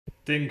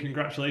Ding,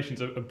 congratulations.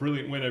 A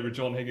brilliant win over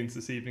John Higgins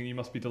this evening. You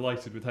must be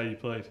delighted with how you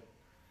played.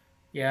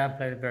 Yeah, I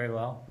played very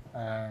well.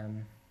 I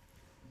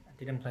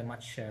didn't play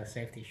much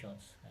safety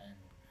shots,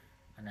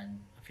 and then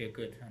I feel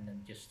good, and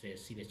then just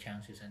see the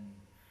chances and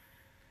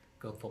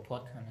go for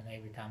pot, and then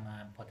every time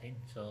I pot in.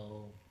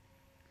 So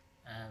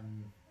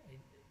um,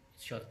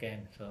 it's short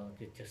game, so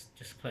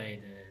just play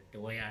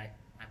the way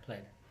I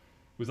played.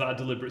 Was that a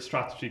deliberate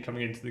strategy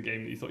coming into the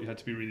game that you thought you had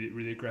to be really,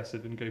 really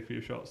aggressive and go for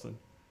your shots then?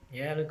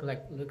 Yeah,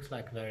 looks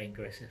like very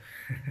aggressive.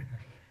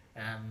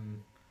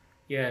 um,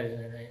 yeah,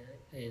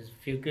 it's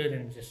feel good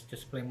and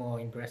just play more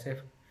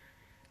aggressive.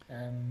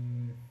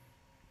 Um,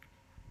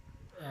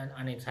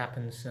 and it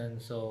happens,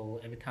 and so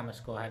every time I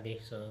score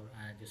heavy, so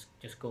I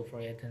just go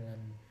for it, and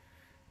then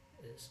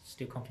it's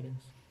still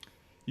confidence.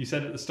 You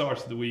said at the start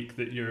of the week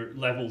that your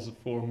levels of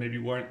form maybe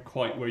weren't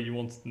quite where you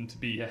wanted them to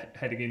be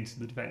heading into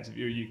the defence of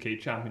your UK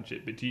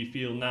Championship, but do you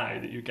feel now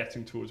that you're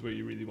getting towards where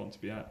you really want to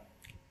be at?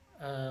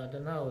 I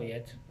don't know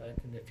yet, but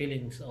the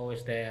feeling's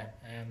always there.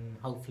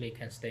 Hopefully, it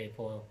can stay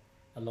for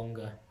a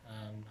longer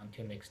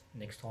until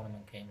next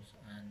tournament games.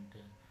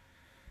 And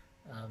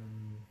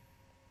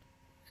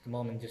at the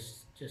moment,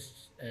 just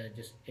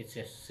it's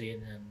just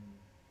seeing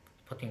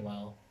putting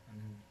well.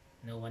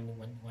 And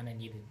when I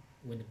need to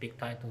win the big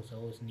titles, I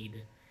always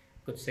need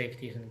good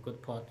safeties and good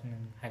pot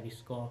and heavy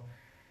score.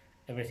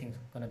 Everything's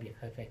gonna be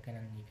perfect, and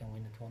then you can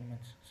win the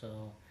tournament.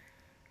 So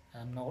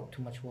I'm not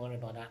too much worried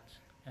about that.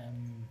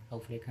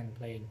 Hopefully, I can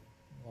play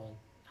well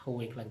whole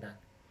week like that.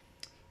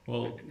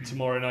 Well,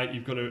 tomorrow night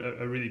you've got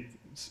a really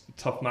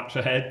tough match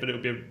ahead, but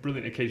it'll be a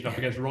brilliant occasion up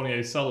against Ronnie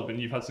O'Sullivan.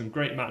 You've had some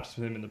great matches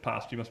with him in the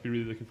past. You must be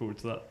really looking forward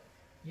to that.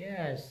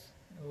 Yes,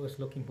 I was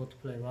looking forward to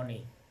play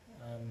Ronnie.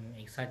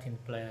 Exciting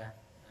player,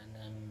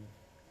 and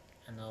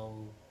I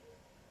know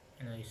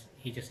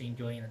he just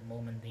enjoying at the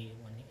moment.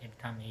 Every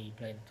time he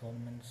play the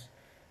tournaments,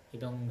 he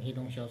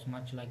don't show as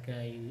much like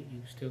he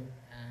used to,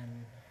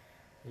 and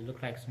it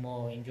look like it's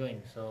more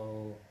enjoying.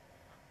 So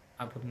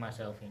I put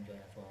myself enjoy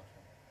as well.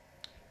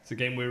 So It's a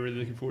game we're really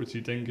looking forward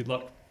to. Ding, good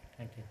luck.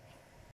 thank you.